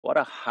What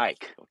a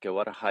hike. Okay,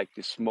 what a hike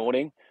this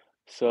morning.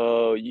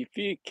 So if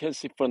you can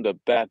see from the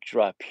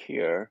backdrop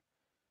here,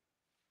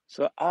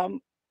 so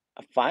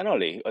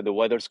finally the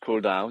weather's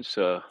cooled down.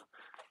 So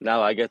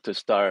now I get to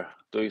start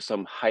doing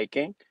some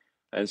hiking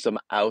and some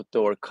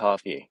outdoor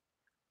coffee.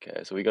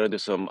 Okay, so we're gonna do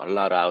a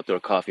lot of outdoor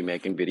coffee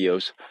making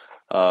videos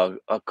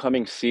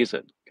upcoming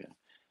season. Okay.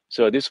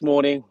 So this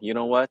morning, you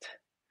know what?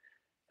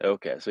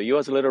 Okay, so it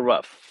was a little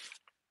rough.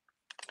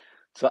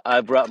 So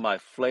I brought my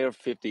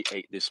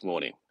Flair58 this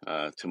morning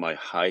to my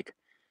hike.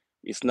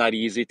 It's not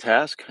easy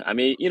task. I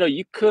mean,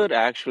 you could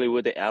actually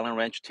with the Allen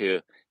wrench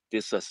to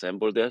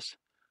disassemble this,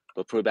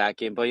 but put it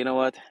back in. But you know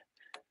what?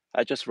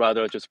 I just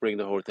rather just bring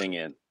the whole thing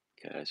in.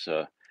 Okay,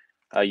 so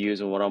I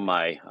use one of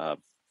my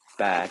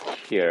bag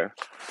here.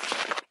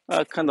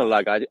 Kind of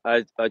like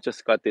I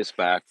just got this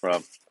bag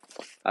from.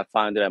 I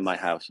found it at my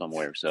house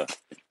somewhere, so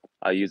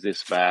I use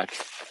this bag.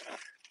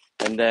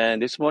 And then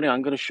this morning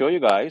I'm gonna show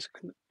you guys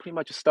pretty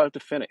much start to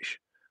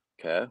finish.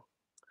 Okay,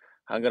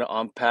 I'm gonna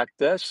unpack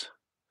this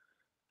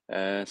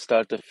and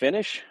start to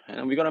finish,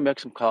 and we're gonna make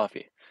some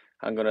coffee.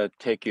 I'm gonna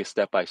take you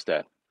step by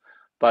step.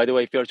 By the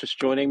way, if you're just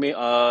joining me,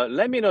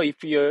 let me know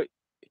if you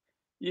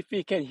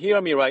can hear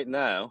me right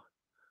now.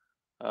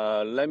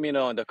 Let me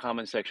know in the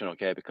comment section,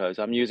 okay? Because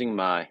I'm using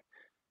my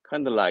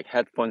kind of like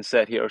headphone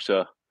set here.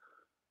 So,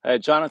 hey,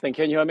 Jonathan,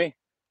 can you hear me?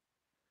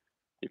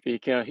 If you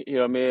can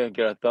hear me,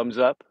 get a thumbs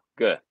up.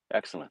 Good,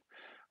 excellent.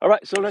 All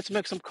right, so let's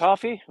make some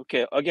coffee.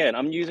 Okay, again,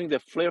 I'm using the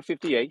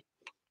Flair58,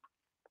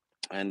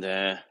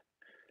 and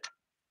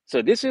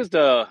so this is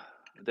the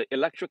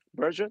electric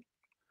version.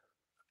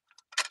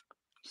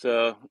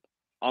 So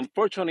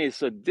unfortunately,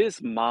 so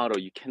this model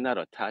you cannot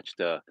attach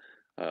the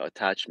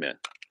attachment,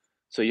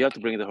 so you have to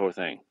bring the whole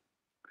thing.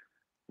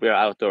 We're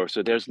outdoors,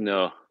 so there's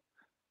no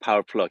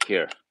power plug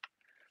here,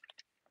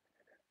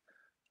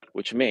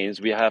 which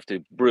means we have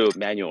to brew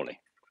manually.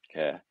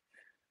 Okay,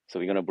 so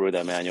we're gonna brew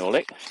that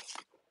manually.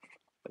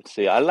 Let's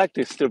see. I like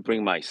to still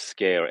bring my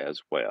scale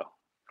as well.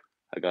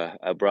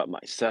 I brought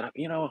my setup.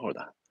 Hold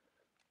on.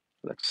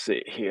 Let's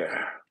see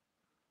here.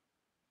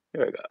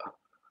 Here we go.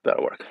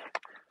 That'll work.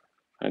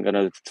 I'm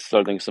gonna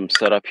start doing some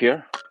setup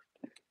here.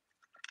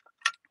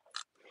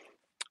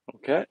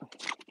 Okay.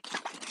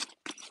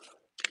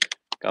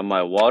 Got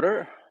my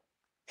water,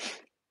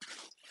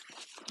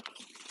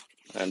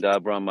 and I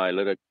brought my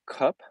little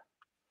cup.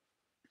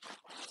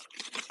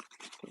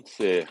 Let's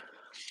see.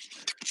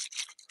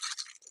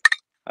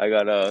 I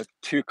got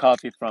two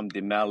coffee from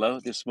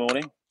DeMello this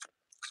morning.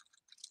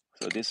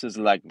 So this is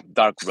like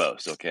dark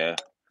roast, okay?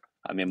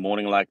 I mean,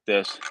 morning like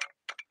this,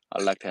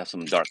 I like to have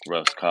some dark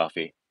roast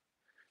coffee.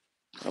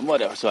 And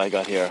what else I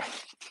got here?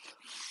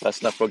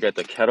 Let's not forget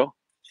the kettle.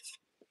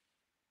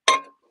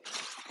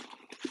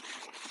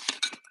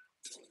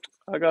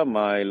 I got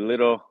my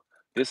little,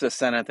 this is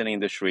San Antonio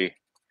Industry,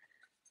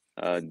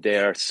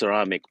 their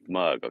ceramic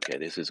mug. Okay,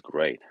 this is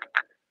great.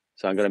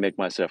 So I'm gonna make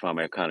myself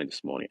Americano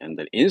this morning. And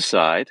then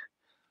inside,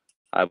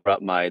 I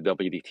brought my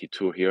WDT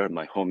tool here,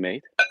 my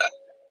homemade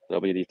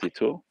WDT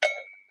tool.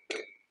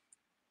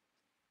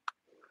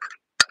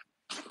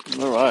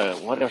 All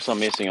right, what else I'm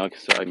missing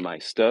outside my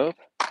stove?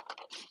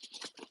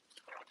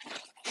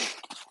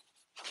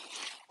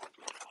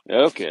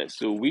 Okay,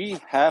 so we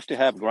have to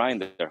have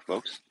grinder,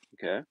 folks.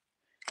 Okay,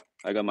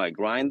 I got my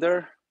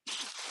grinder.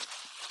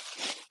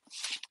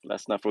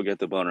 Let's not forget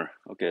the burner.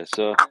 Okay,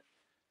 so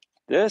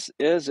this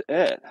is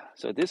it.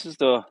 So this is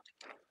the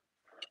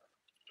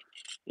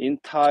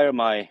entire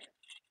my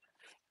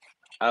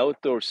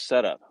outdoor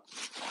setup.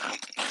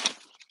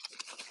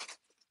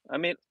 I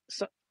mean,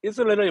 so it's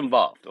a little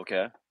involved,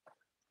 okay,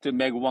 to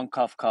make one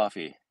cup of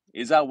coffee.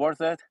 Is that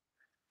worth it?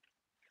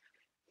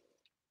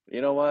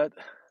 You know what?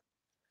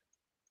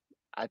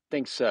 I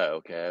think so,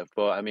 okay.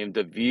 But I mean,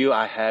 the view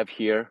I have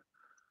here,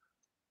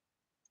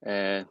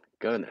 and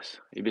goodness,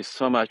 it'd be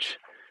so much.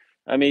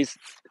 I mean,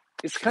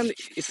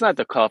 it's not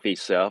the coffee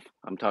itself.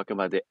 I'm talking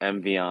about the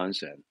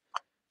ambience, and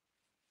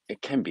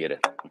it can beat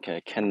it. Okay,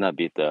 it cannot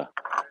beat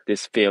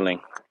this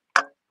feeling.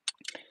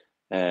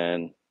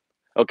 And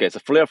okay, so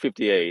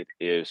Flair58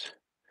 is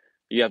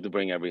you have to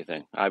bring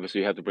everything.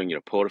 Obviously, you have to bring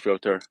your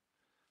portafilter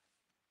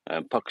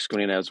and puck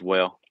screen as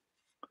well.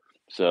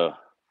 So,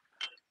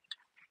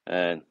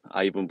 and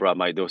I even brought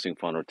my dosing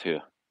funnel too.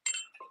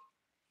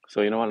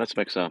 So you know what? Let's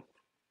make some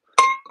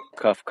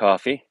cup of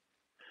coffee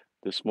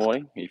this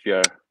morning. If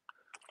you're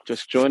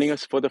just joining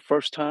us for the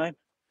first time,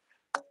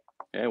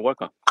 and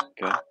welcome.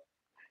 Okay.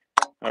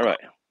 All right.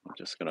 I'm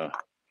just gonna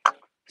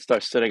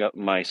start setting up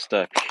my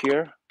stuff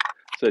here.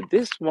 So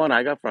this one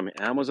I got from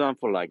Amazon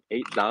for like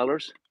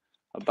 $8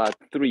 about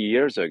 3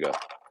 years ago.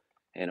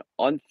 And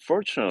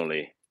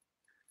unfortunately,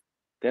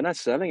 they're not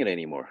selling it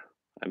anymore.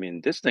 I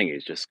mean, this thing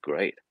is just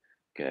great.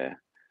 Okay.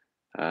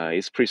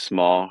 It's pretty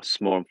small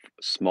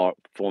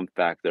form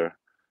factor.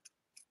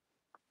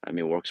 I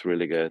mean, works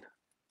really good.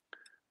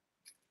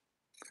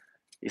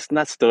 It's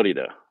not sturdy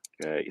though.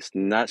 Okay. It's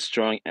not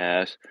strong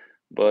as,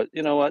 but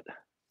you know what?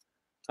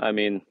 I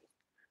mean,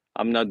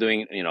 I'm not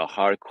doing,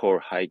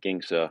 hardcore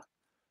hiking. So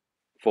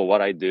for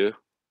what I do,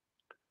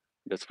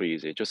 That's pretty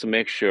easy. Just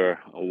make sure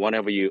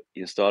whenever you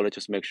install it,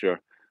 just make sure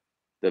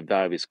the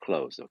valve is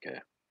closed, okay?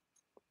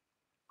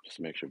 Just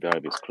make sure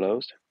valve is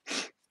closed.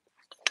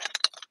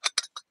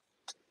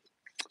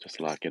 Just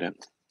lock it in.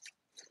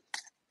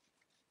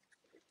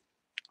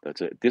 That's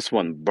it. This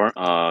one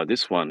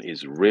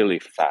is really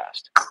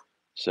fast.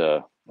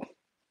 So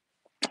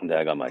then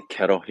I got my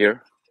kettle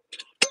here.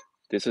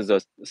 This is a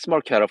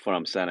small kettle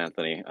from San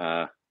Anthony.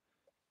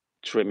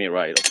 Treat me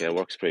right. Okay, it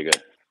works pretty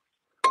good.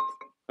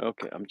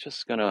 Okay, I'm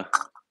just gonna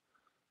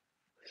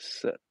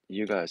set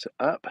you guys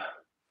up so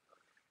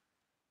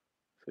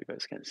you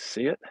guys can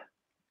see it.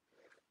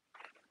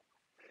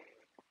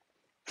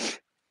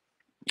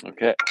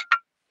 Okay.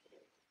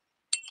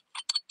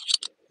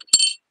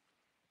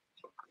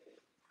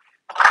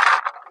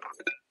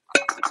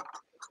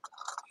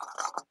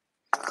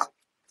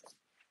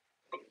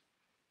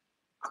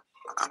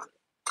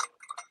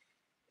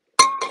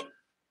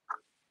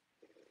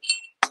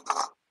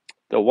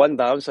 The one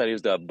downside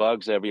is the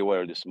bugs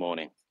everywhere this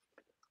morning.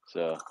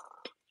 So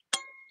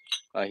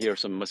I hear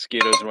some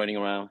mosquitoes running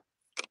around.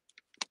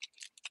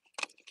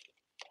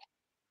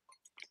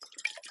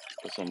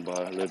 Put some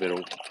a little bit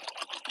of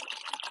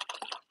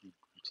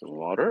some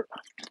water.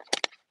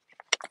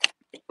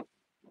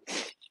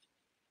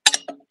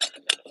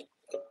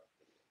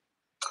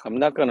 I'm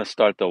not gonna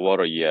start the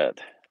water yet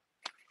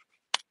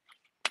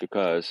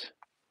because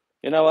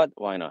you know what?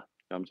 Why not?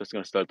 I'm just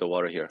gonna start the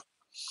water here.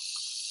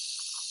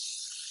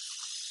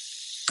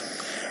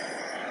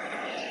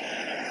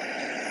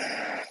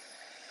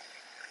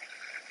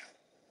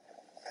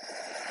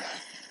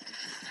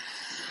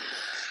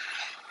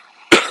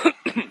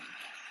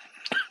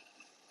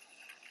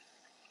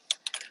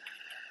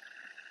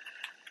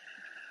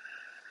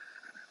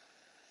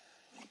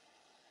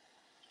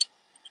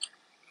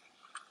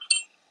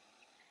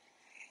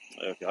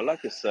 Okay, I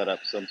like to set up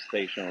some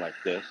station like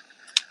this.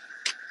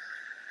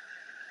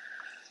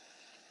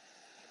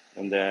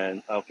 And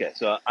then okay,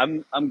 so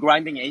I'm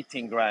grinding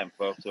 18 gram,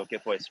 folks. Okay,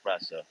 for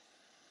espresso.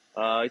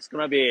 It's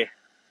gonna be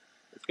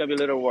a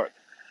little work.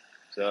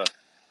 So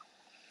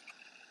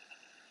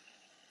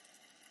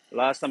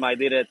last time I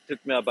did it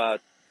took me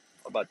about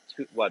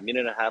minute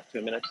and a half,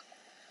 2 minutes.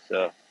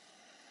 So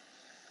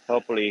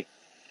hopefully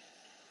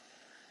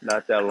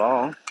not that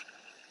long.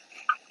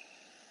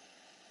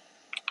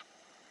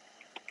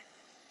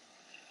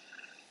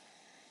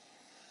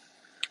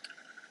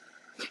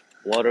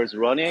 Water's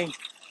running,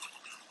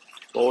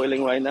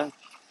 boiling right now.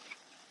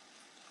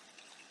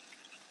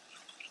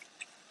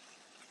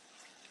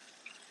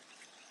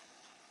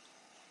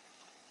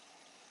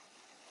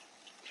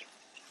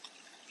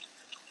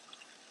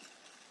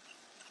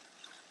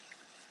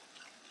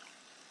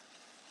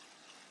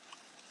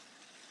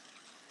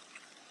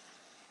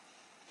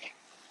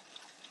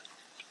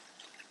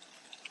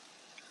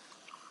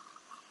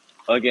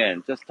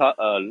 Again, just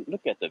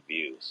look at the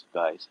views,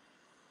 guys.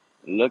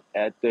 Look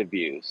at the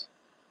views.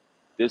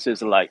 This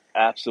is like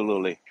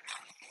absolutely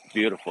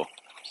beautiful.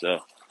 So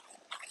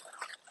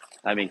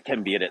I mean,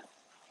 can beat it.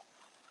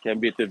 Can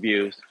beat the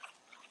views.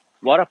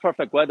 What a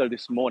perfect weather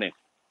this morning.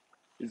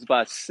 It's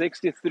about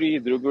 63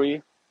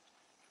 degree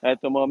at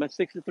the moment,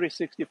 63,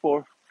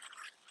 64.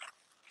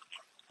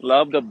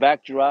 Love the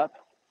backdrop.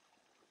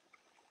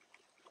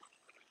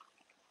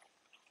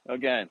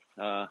 Again,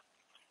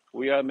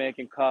 we are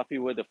making coffee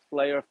with the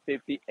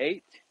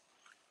Flair58.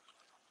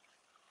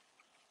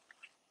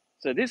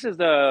 So this is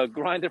the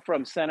grinder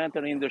from San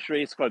Antonio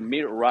Industry. It's called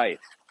Meat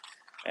Right,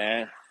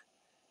 and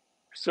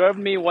served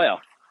me well.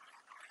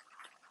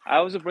 I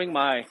also bring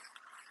my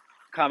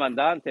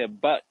Comandante,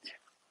 but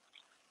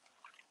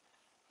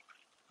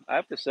I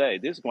have to say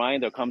this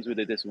grinder comes with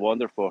this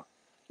wonderful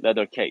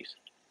leather case.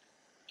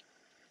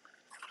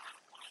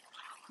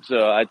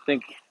 So I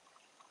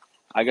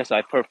guess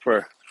I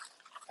prefer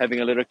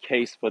having a little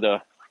case for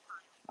the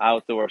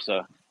outdoors.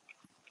 So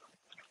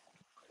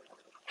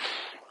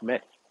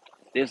man,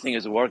 this thing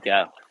is a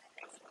workout.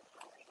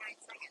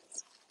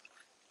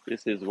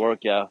 This is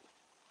workout.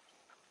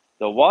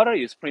 The water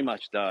is pretty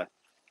much done.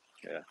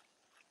 Yeah,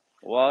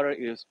 water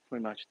is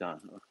pretty much done.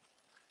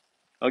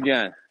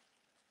 Again,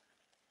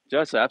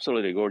 just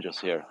absolutely gorgeous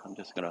here. I'm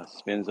just gonna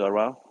spin it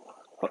around.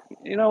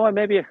 You know what?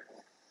 Maybe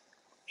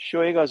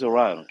show you guys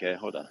around. Okay,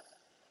 hold on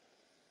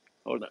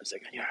a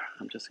second here.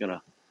 I'm just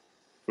gonna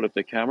flip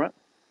the camera.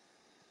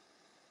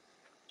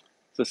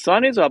 The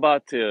sun is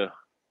about to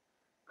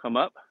come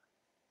up.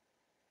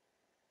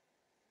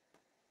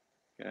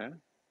 Okay,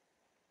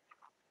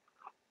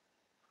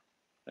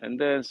 and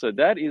then so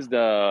that is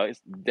the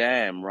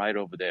dam right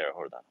over there.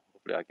 Hold on.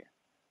 Hopefully I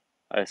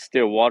can.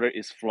 Still water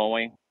is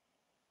flowing.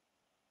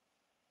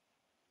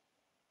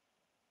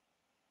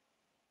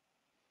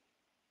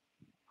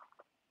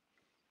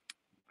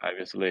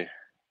 Obviously,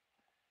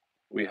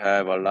 we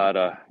have a lot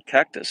of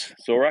cactus,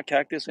 Sora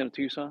cactus in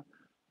Tucson.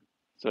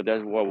 So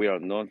that's what we are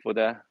known for.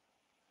 That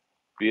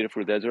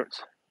beautiful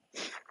deserts.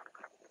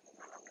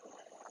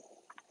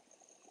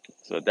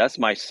 So that's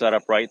my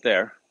setup right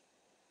there.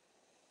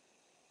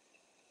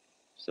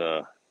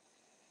 So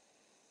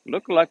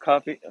look like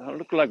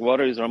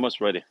water is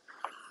almost ready.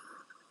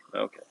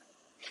 Okay.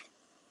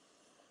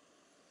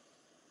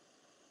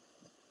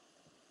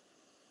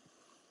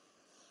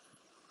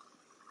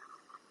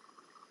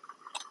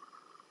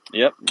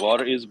 Yep,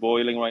 water is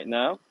boiling right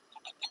now.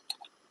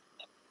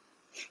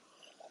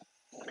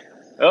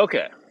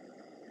 Okay,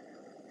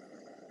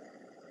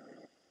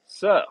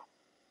 so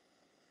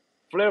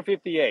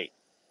Flair58.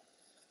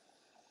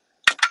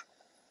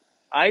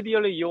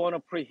 Ideally, you want to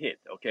preheat.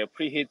 Okay,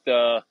 preheat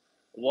the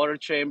water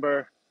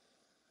chamber,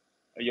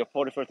 your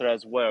 40 filter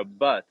as well.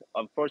 But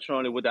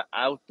unfortunately, with the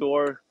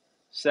outdoor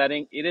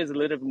setting, it is a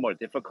little bit more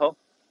difficult.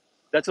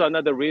 That's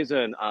another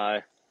reason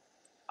I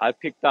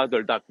picked out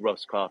the dark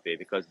roast coffee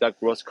because dark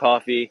roast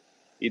coffee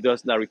it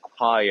does not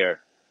require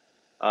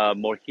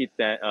more heat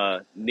than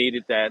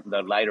needed than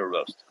the lighter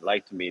roast,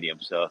 light to medium.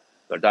 So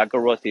the darker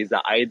roast is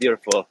the ideal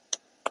for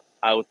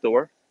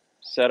outdoor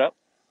setup.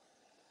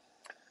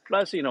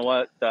 Plus, you know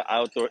what, the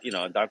outdoor,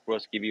 dark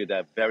roast give you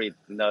that very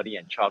nutty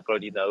and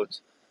chocolatey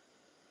notes.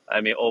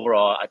 I mean,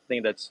 overall, I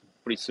think that's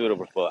pretty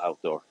suitable for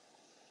outdoor.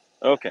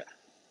 Okay,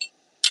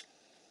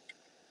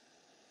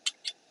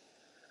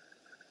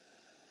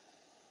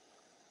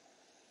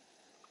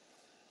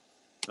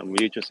 and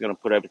we're just gonna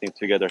put everything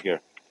together here.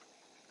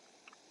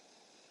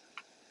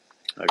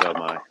 I got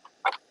my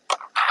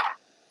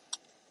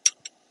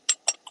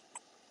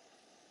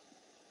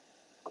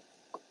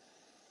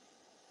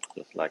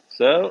just like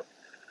so.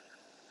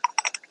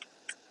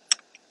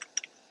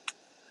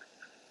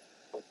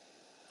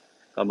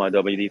 Got my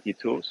WDT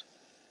tools.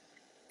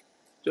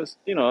 Just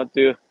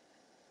do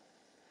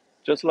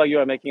just like you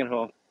are making at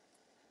home,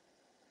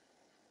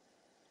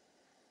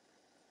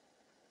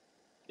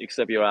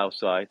 except you're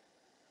outside.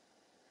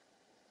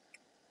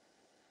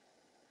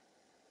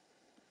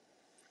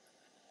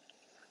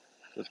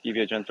 Just give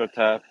you a gentle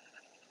tap.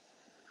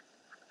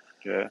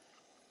 Okay.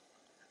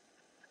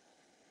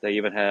 They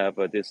even have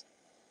this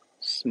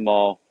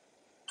small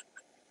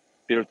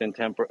built-in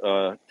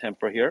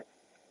temper here.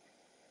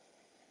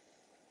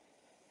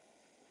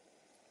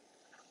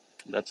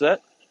 That's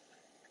it.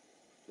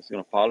 Just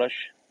gonna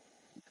polish.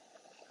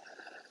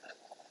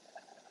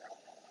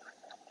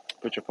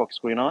 Put your fork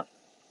screen on.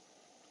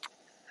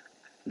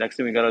 Next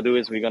thing we gotta do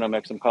is we're gonna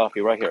make some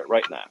coffee right here,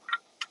 right now.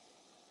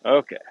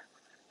 Okay.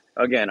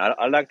 Again,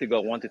 I like to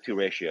go 1 to 2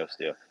 ratio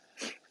still.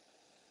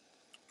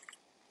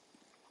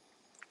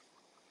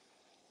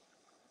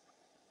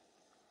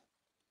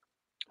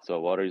 So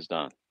water is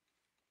done.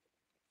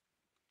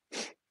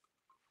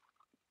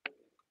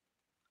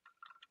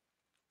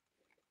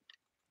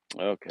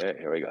 Okay,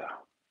 here we go.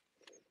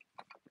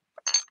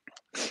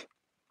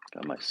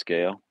 Got my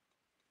scale.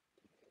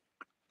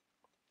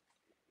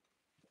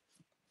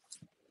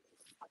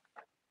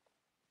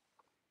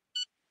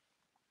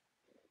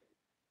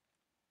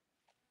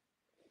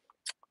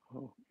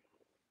 Oh,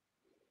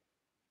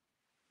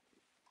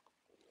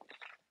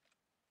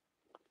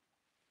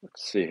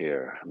 let's see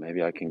here.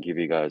 Maybe I can give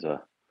you guys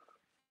a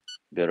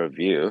better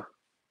view.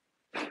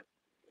 Okay,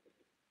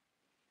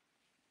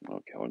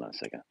 hold on a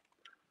second.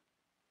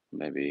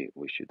 Maybe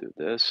we should do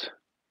this.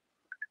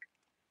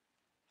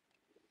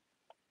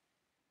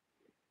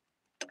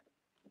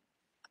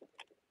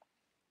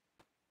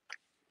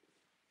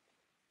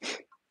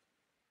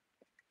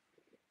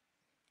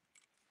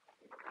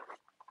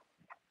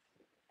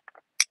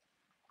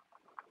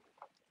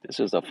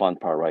 This is the fun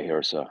part right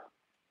here. So,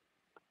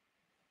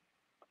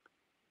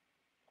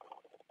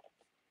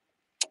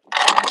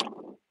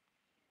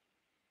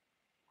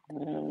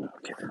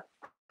 okay.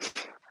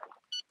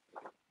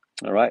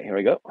 All right, here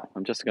we go.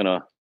 I'm just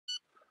gonna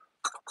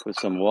put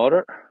some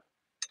water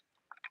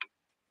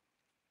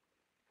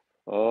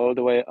all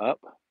the way up.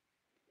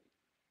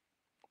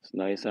 It's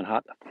nice and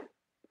hot.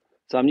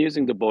 So I'm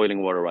using the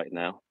boiling water right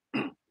now.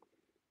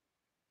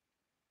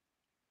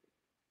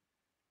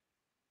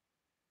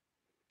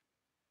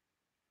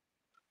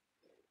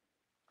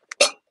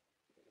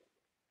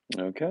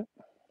 Okay.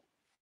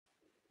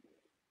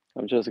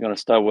 I'm just gonna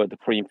start with the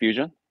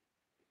pre-infusion.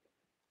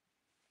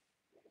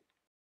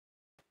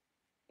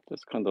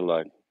 Just kind of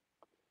like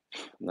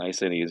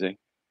nice and easy.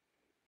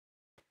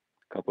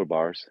 Couple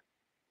bars.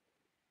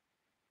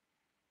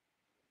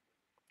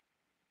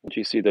 Once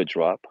you see the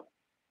drop,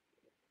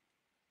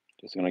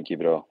 just gonna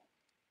give it a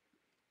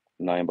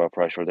 9 bar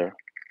pressure there.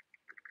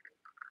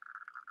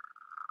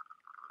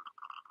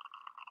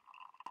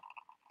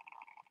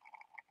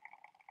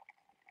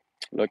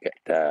 Look at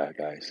that,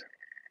 guys.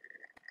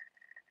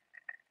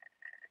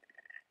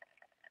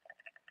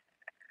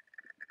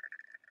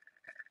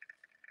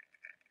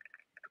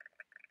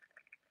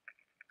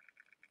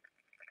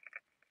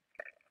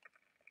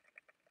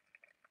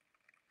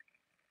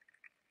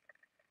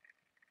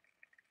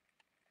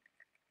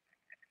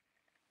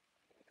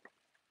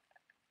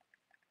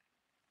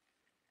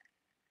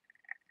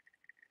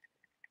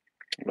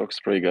 Looks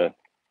pretty good.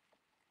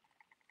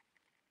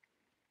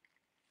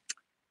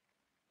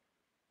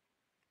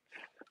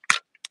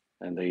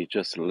 And then you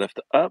just lift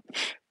up.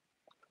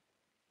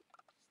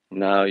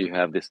 Now you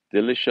have this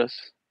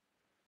delicious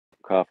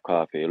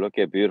coffee. Look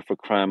at beautiful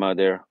crema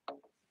there.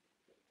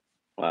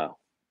 Wow.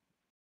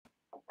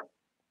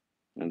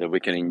 and then we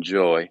can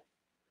enjoy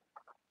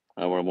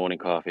our morning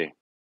coffee.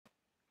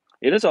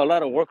 It is a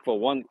lot of work for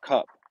one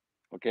cup,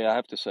 okay, I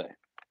have to say.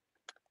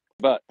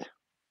 But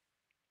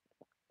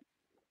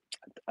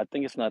I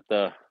think it's not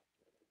the,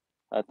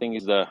 I think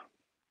it's the,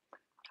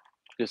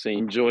 just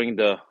enjoying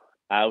the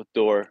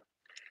outdoor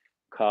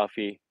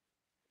coffee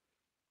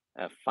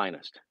at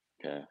finest.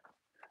 Okay.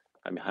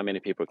 I mean, how many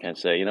people can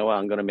say, you know what,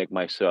 I'm gonna make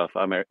myself,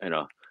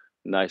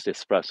 nice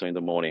espresso in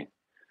the morning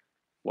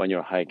when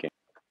you're hiking.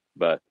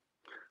 But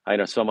I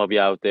know some of you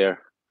out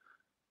there,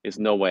 it's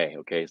no way,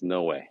 okay? It's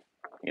no way.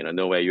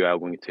 No way you are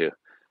going to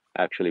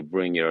actually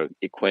bring your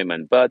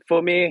equipment. But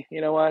for me,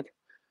 you know what?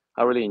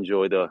 I really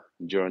enjoy the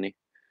journey.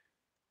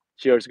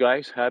 Cheers,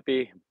 guys.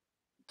 Happy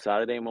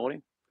Saturday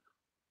morning.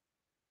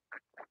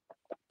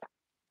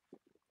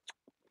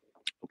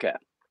 Okay.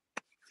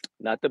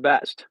 Not the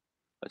best.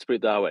 Let's put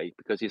it that way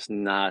because it's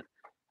not,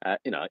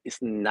 it's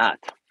not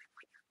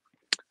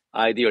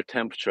ideal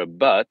temperature,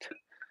 but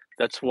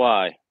that's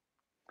why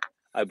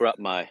I brought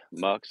my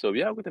mug. So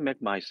we are going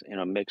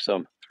to make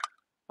some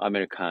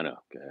Americano.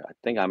 Okay. I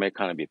think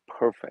Americano be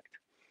perfect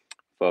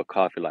for a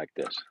coffee like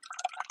this.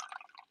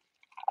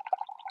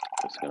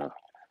 Just gonna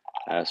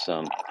add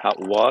some hot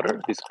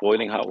water, this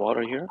boiling hot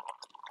water here.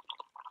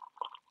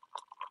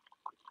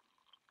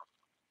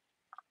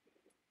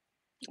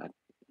 I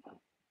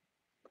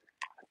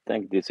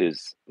think this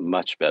is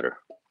much better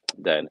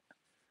than,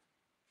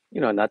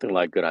 nothing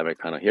like good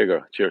Americano. Here you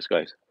go. Cheers,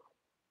 guys.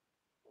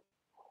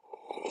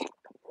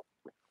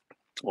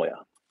 Oh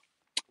yeah,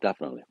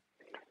 definitely.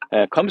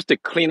 Comes to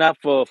clean up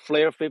for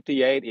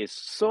Flair58 is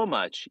so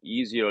much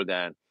easier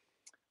than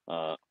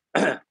uh,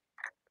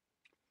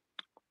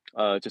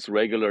 just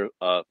regular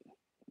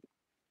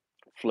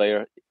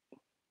Flair.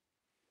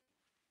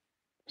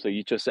 So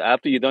you just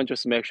after you done,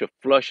 just make sure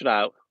flush it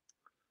out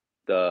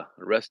the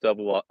rest of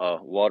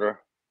water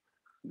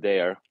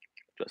there.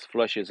 Just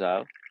flushes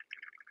out,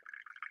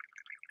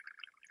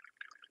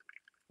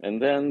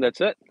 and then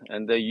that's it.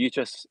 And then you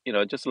just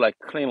just like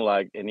clean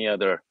like any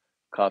other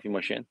coffee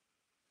machine.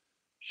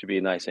 Should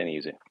be nice and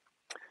easy.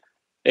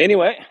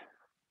 Anyway,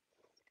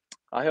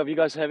 I hope you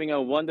guys having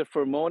a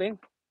wonderful morning,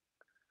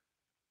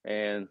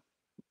 and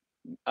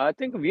I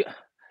think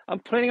I'm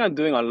planning on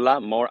doing a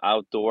lot more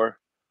outdoor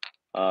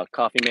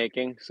coffee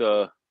making.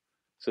 So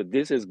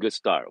this is good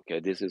start. Okay,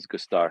 this is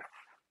good start.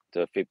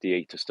 The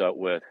 58 to start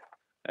with,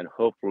 and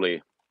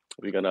hopefully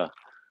we're gonna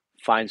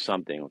find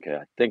something. Okay,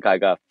 I think I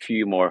got a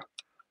few more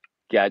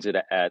gadget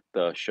at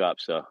the shop,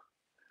 so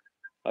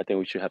I think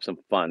we should have some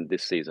fun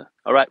this season.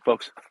 All right,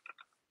 folks.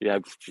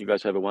 You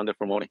guys have a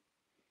wonderful morning.